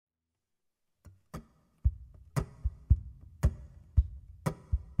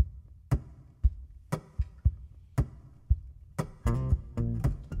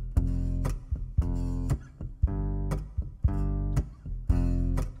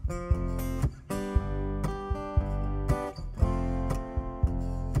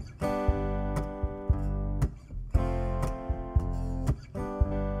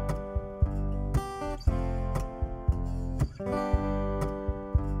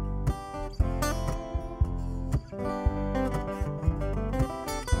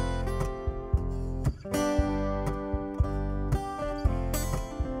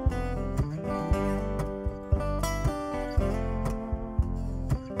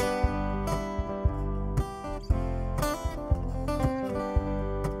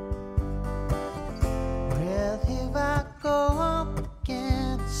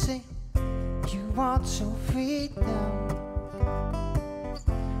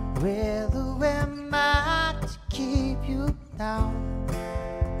Whether am I to keep you down?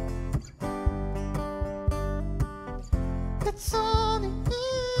 It's only me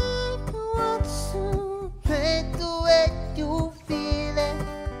who wants to paint the way you feel it.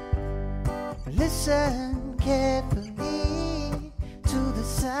 Listen carefully to the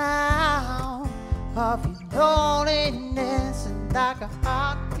sound of your loneliness, and like a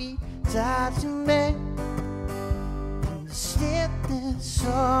heartbeat touching me. In the stillness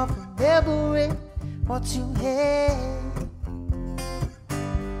of remembering what you hate,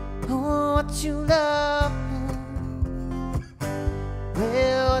 what you love,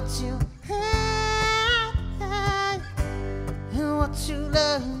 well, what you hate, and what you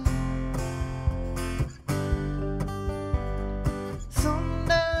love.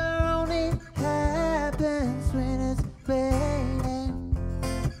 Thunder only happens when it's raining.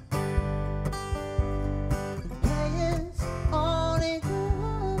 The players only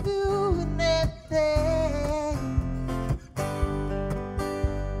love you when they play.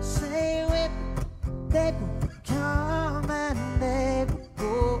 Say when they will come and they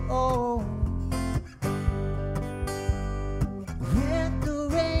will go. When the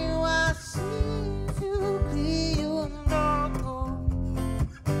rain washes you clean, you know,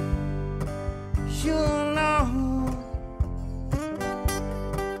 you know.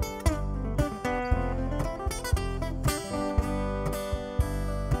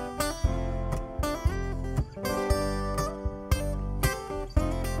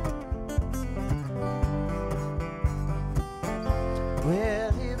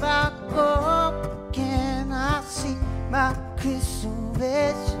 Well, if I go, can I see my crystal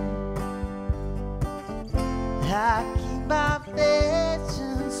vision? I keep my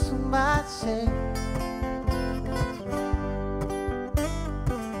visions to myself.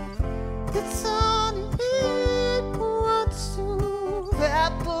 It's only me who wants to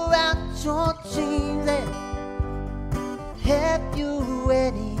wrap around your dreams and have you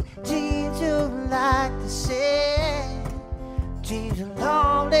any dreams you like to say. Dreams of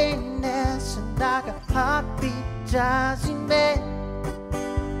loneliness and like a heartbeat driving me.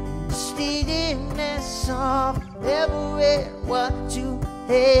 The steadiness of every what you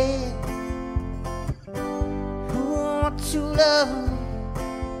hate, what you love.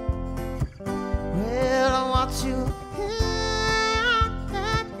 Well, I want you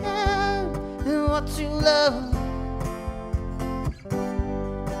and what you love.